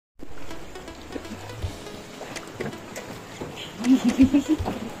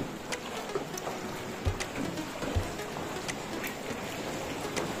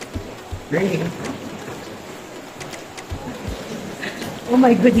Really? Oh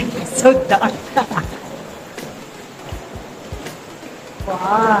my goodness, it's so dark.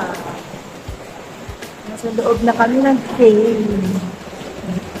 Wow. Nasa loob na kami ng cave.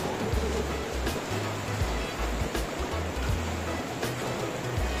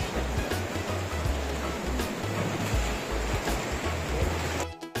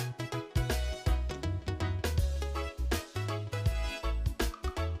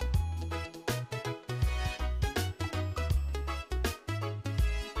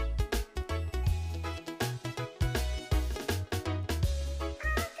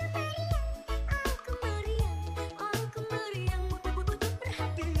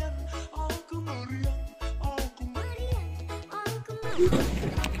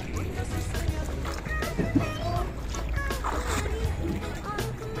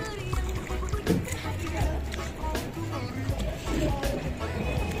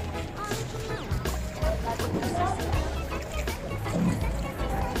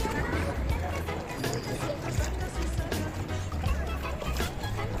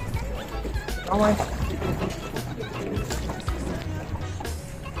 Away.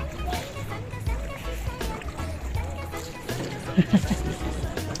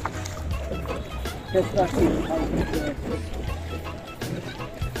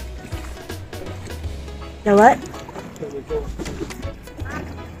 The what?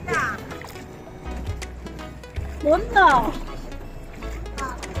 Bốn đỏ.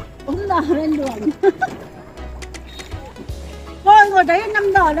 Bốn đỏ lên đường. Thôi ngồi đấy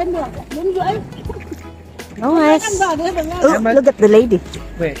 5 đỏ lên đường. 4 rưỡi. No worries. 5 đỏ nữa được không? Oh, Look at the lady.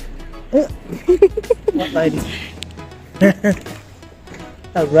 Wait. What lady?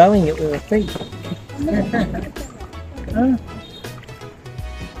 Oh, rowing it with her feet. Oh.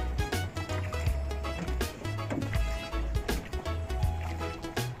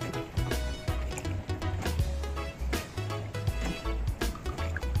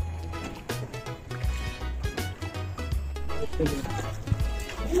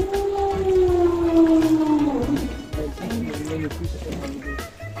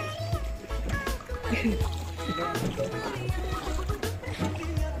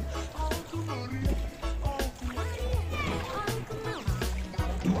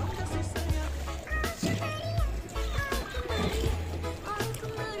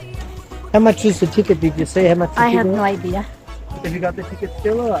 How much is the ticket? Did you say how much? I have no idea. Have you got the ticket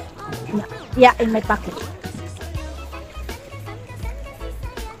still or what? Yeah, in my pocket.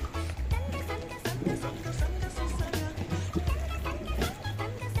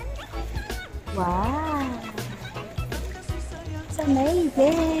 Wow. It's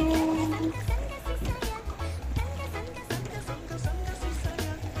amazing.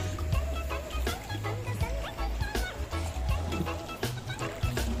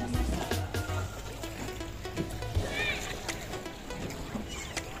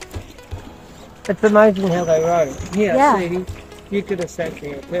 It's amazing how they rode. Here, Yeah. see, you could have sat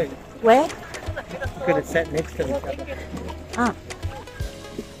there too. Where? You could have sat next to each other. Ah.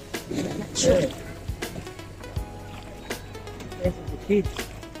 Yeah. This is the kids.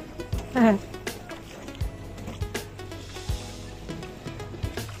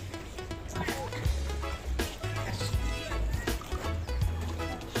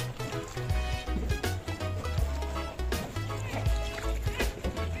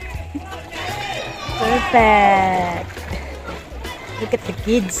 Perfect. Look at the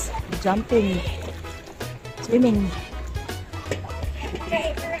kids jumping, swimming.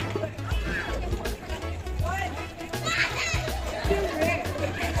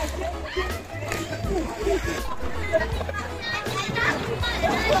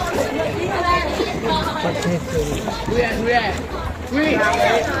 What's this?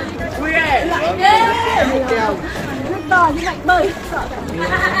 Nước to như mạnh bơi.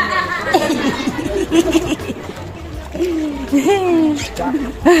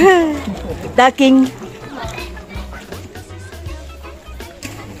 Ducking.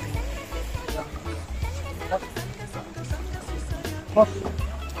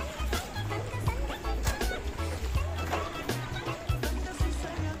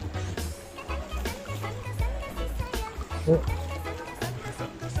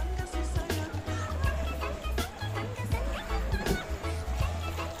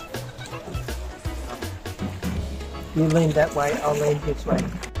 You lean that way, I'll lean this way.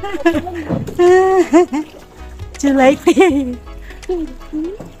 Too late.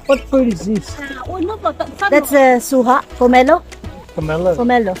 What fruit is this? That's suha, pomelo. Pomelo.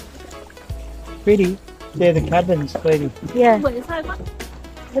 Pomelo. Pretty. Yeah, the cabins, sweetie. Yeah.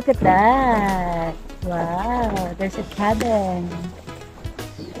 Look at that. Wow, there's a cabin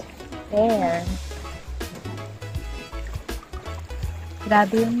there.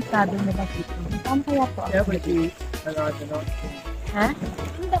 Grabe yung cabin nila dito. Saan kaya po? That would be an overnight. Ha?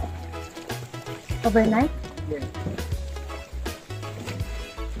 Overnight? Yeah.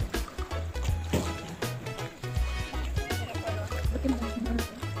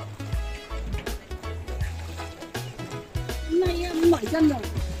 Mỏi chân rồi.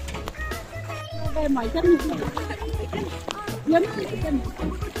 Về mỏi chân rồi. Nhấn chân.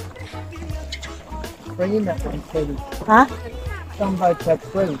 Bring in that one, sweetie. Huh? Some boats have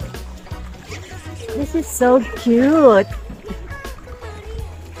free. This is so cute.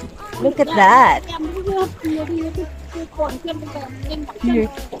 Look at that. Cute.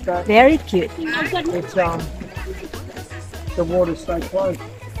 Very cute. It's the water's so close.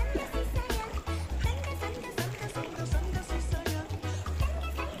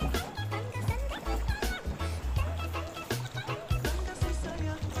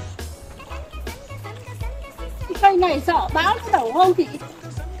 Cây này sợ bão nó đổ không chị?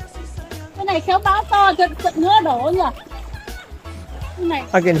 Cái này khéo bão to giật nữa đổ nhỉ? Cái này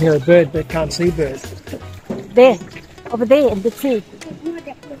I can hear a bird, but can't see birds. There. Over there in the tree.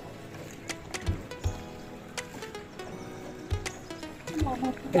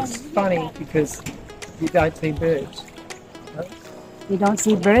 It's funny because you don't see birds. You don't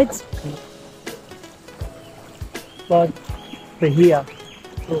see birds? But for here,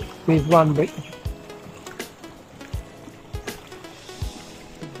 look, there's one bit.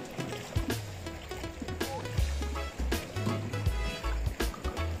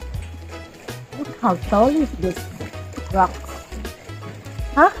 Look how tall is this rock?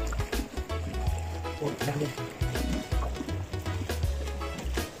 Huh?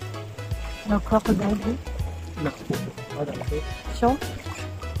 No crocodile here? No, I don't think. Sure?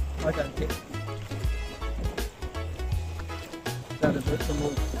 I don't think. That is it, the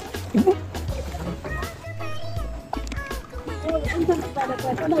more.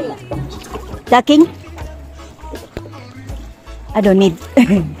 Ducking? I don't need.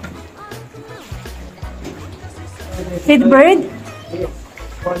 See the bird? Yes,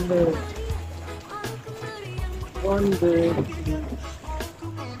 one bird. One bird.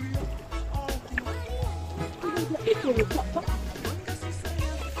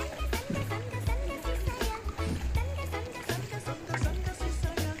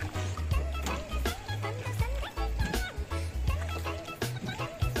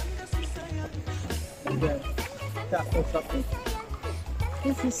 Yeah, that or something.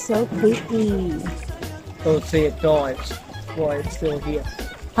 This is so pretty. Oh, see, it dives. That's why it's still here.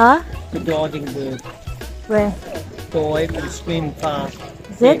 Huh? The diving bird. Where? Dive and swim fast.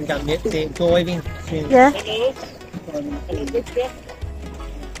 Is it? They're diving. Swim. Yeah.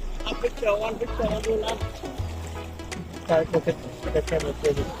 Don't look at the camera,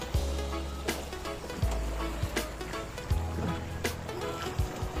 please.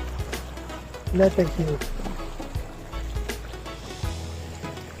 No, thank you.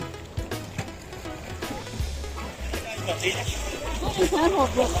 Thái hộp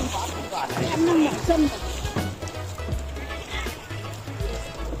được. Em đang nhập sân.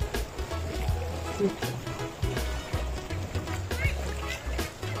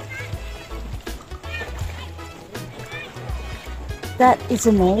 That is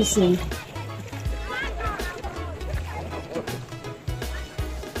amazing.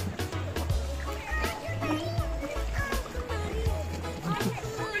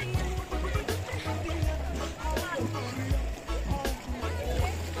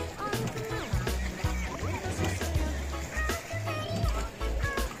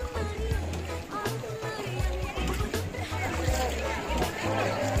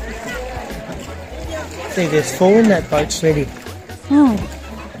 See, there's four in that boat, sweetie. Hmm.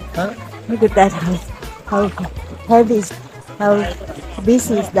 Huh? Look at that. How heavy is, how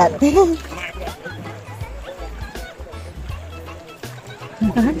busy is that?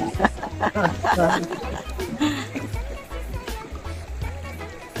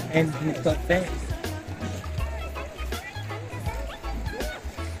 And you've got that.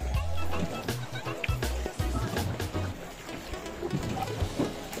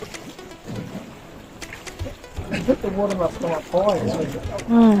 I think the water must come up high.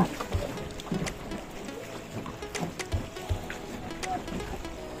 Hmm.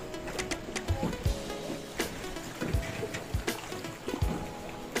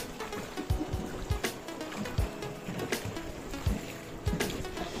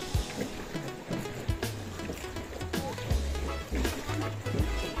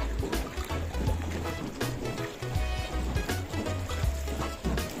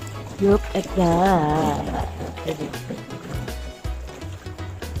 Look at that.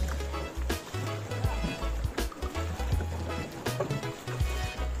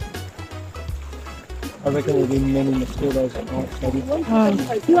 I reckon there'll be many mosquitoes at night, maybe.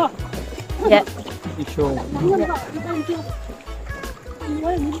 Phải chưa? Yeah. Be sure. Nhân vợ đi bên chưa? Anh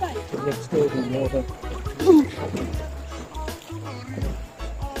mới đến vậy. Next door to water.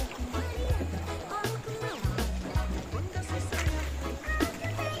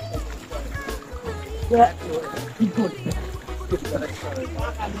 Yeah.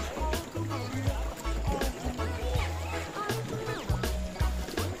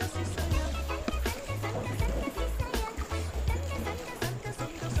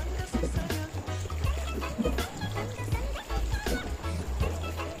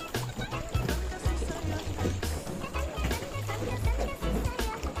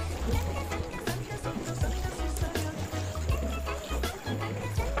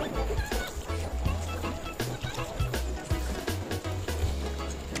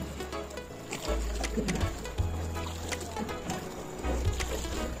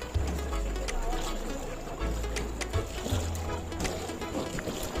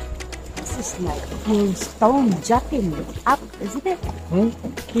 This is like pure stone jutting up, isn't it?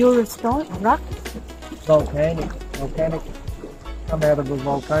 Pure stone rock. Volcanic. Come out of a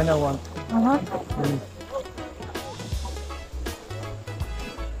volcano one.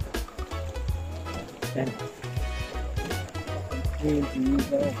 And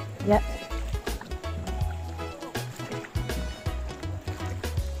Yeah.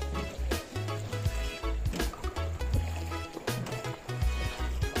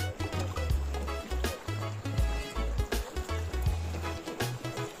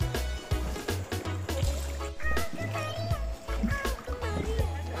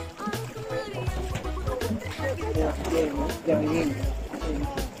 going in.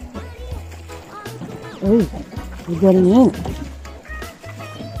 Oh, we're getting in.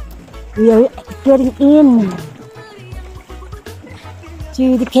 We are getting in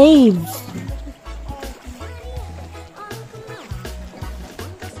to the cave.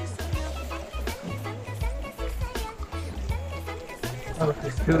 Oh,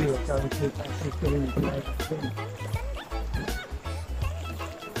 it's cool you're going to actually fill in the cave.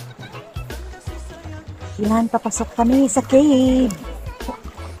 Yan, papasok kami sa cave.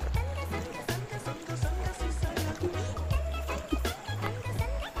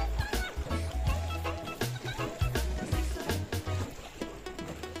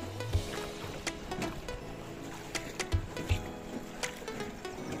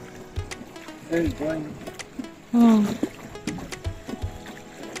 Very bright.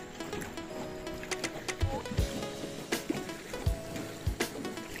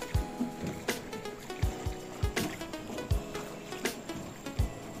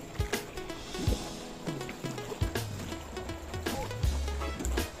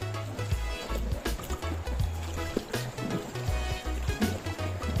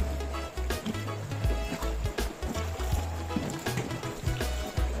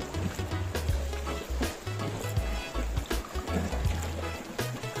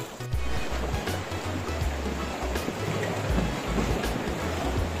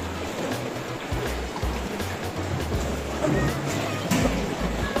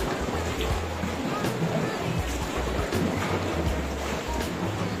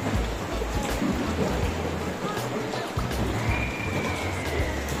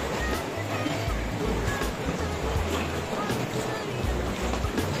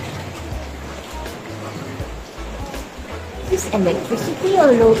 Is this electricity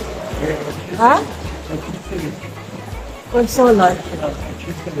or low? Huh? Or solar?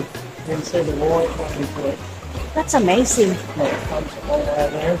 Electricity. You can see the wire coming to it. That's amazing. No, it comes all the way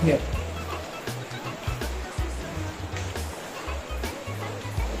there. Yeah.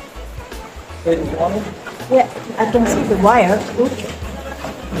 See the wire? Yeah, I can see the wire.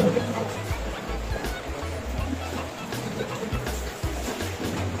 Oops.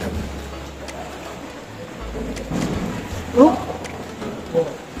 Oop.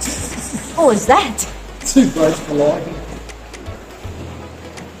 What was that? Two blokes colliding.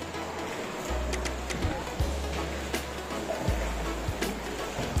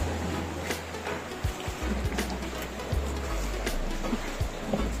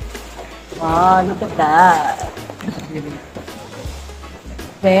 Wow, look at that.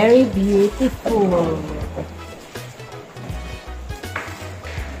 Very beautiful.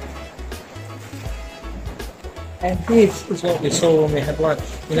 And this is what we saw when we had lunch.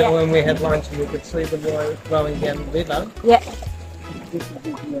 You know, Yeah. when we had lunch and we could see the wire flowing down the river. Yeah, This is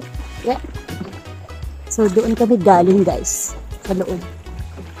it. yeah. So doon kami galing guys, sa loob.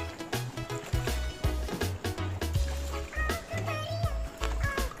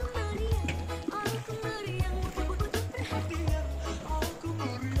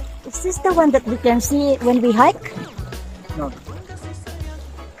 Is this the one that we can see when we hike? No.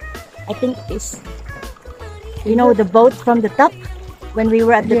 I think this. You know the boat from the top? When we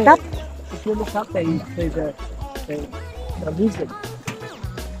were at the Yeah. top? If you look up there, you see the lizard.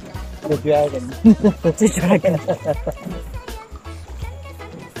 The dragon. The dragon.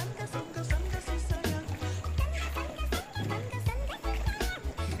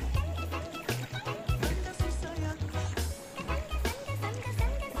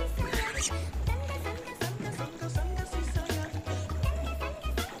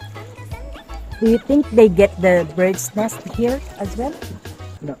 Do you think they get the bird's nest here as well?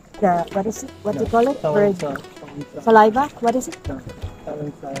 No. The what is it? What do No. you call it? Bird So, saliva? What is it? no.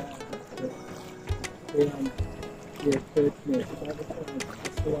 Yeah, bird nest.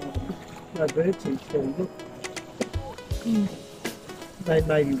 No, birds eat too. Look. They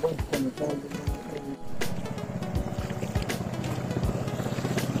maybe once upon a time.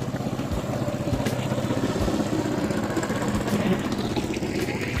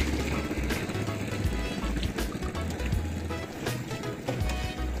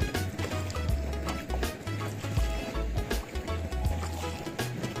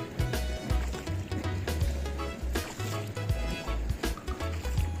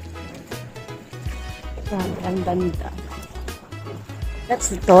 Ang ganda. That's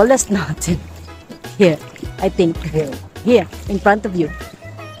the tallest mountain here, I think. Yeah. Here, in front of you.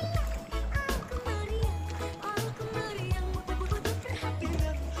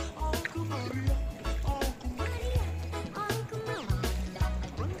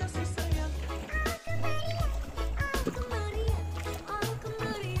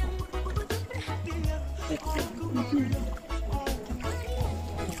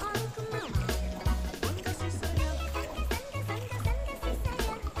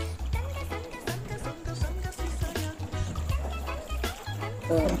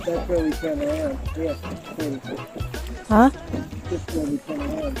 That's where we turn around. Yeah. Huh? That's where we turn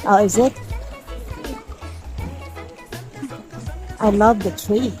around. Oh, is it? I love the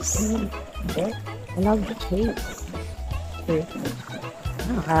trees. Yeah. I love the trees. Yeah.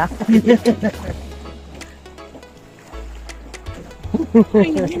 Ah.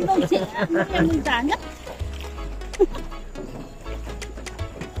 Anh những đôi trẻ em mình già nhất.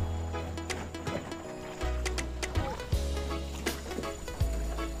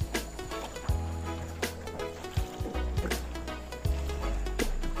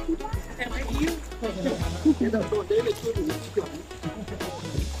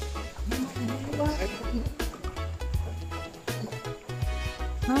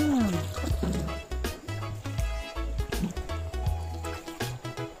 Ah.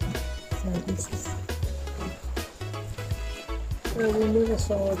 So this is Well, we never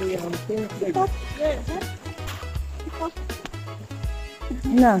saw the thing.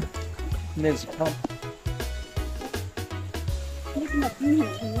 no. There's a pump.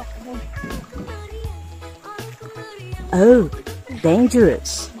 Oh,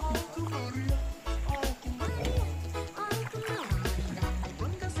 dangerous.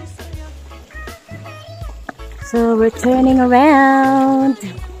 So we're turning around.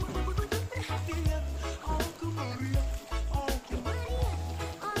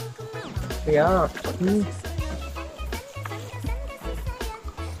 We are.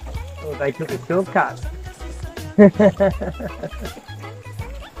 Oh, they took a shortcut.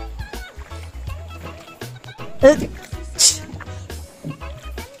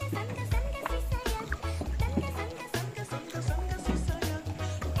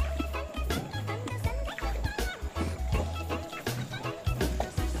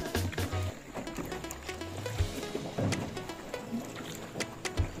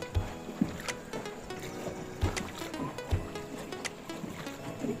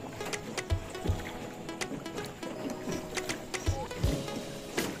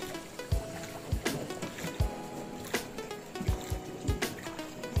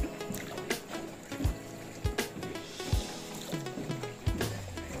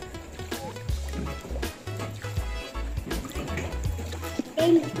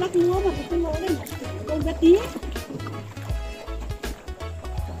 Đây lắc múa mà cái lỗ đây này. Đây rất tí.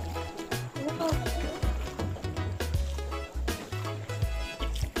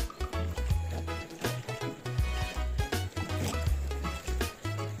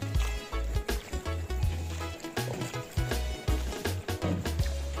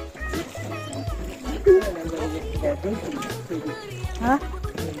 Huh?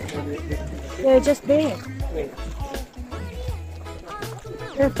 They're just there.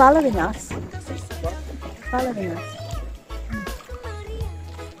 They're following us. Following us.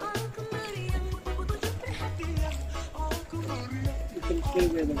 You can see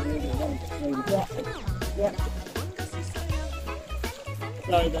where the river runs. Yeah. Yeah.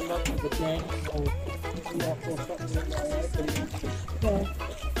 So they're not at the dam or lock or something like that. Yeah.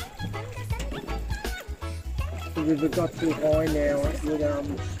 The river got too high now with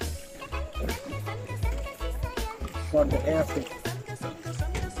got the acid.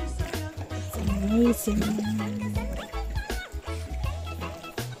 It's amazing.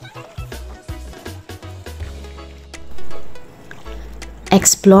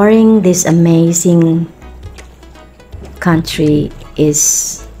 Exploring this amazing country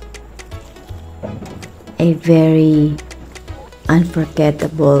is a very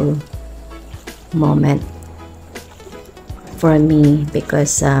unforgettable moment for me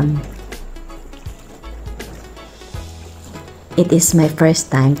because it is my first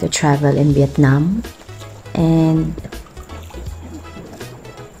time to travel in Vietnam, and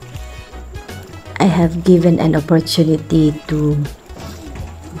I have given an opportunity to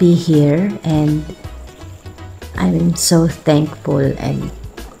be here, and I'm so thankful and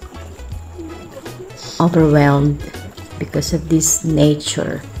overwhelmed because of this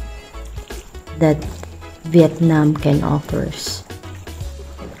nature that Vietnam can offer.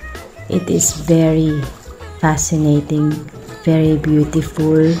 It is very fascinating, very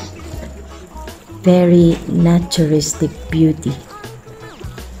beautiful, very naturalistic beauty.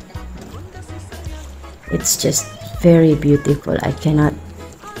 It's just very beautiful. I cannot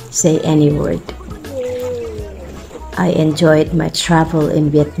say any word. I enjoyed my travel in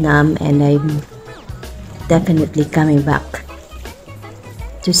Vietnam, and I'm definitely coming back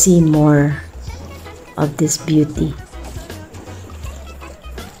to see more of this beauty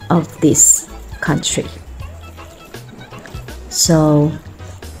of this country. So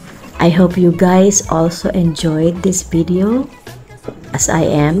I hope you guys also enjoyed this video as I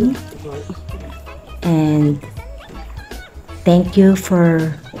am, and thank you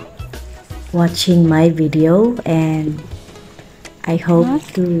for watching my video, and I hope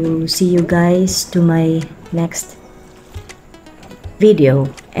to see you guys to my next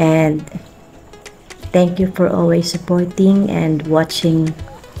video. And thank you for always supporting and watching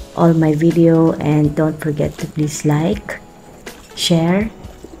all my video, and don't forget to please like, share,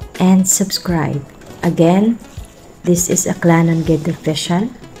 and subscribe. Again, this is a Klanon Gate official.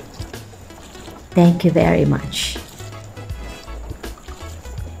 Thank you very much.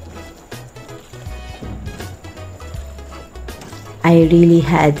 I really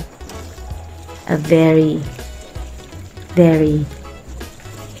had a very, very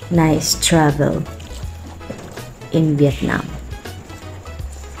nice travel in Vietnam.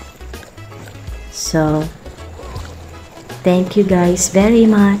 So, thank you guys very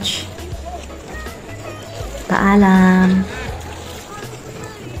much. Paalam.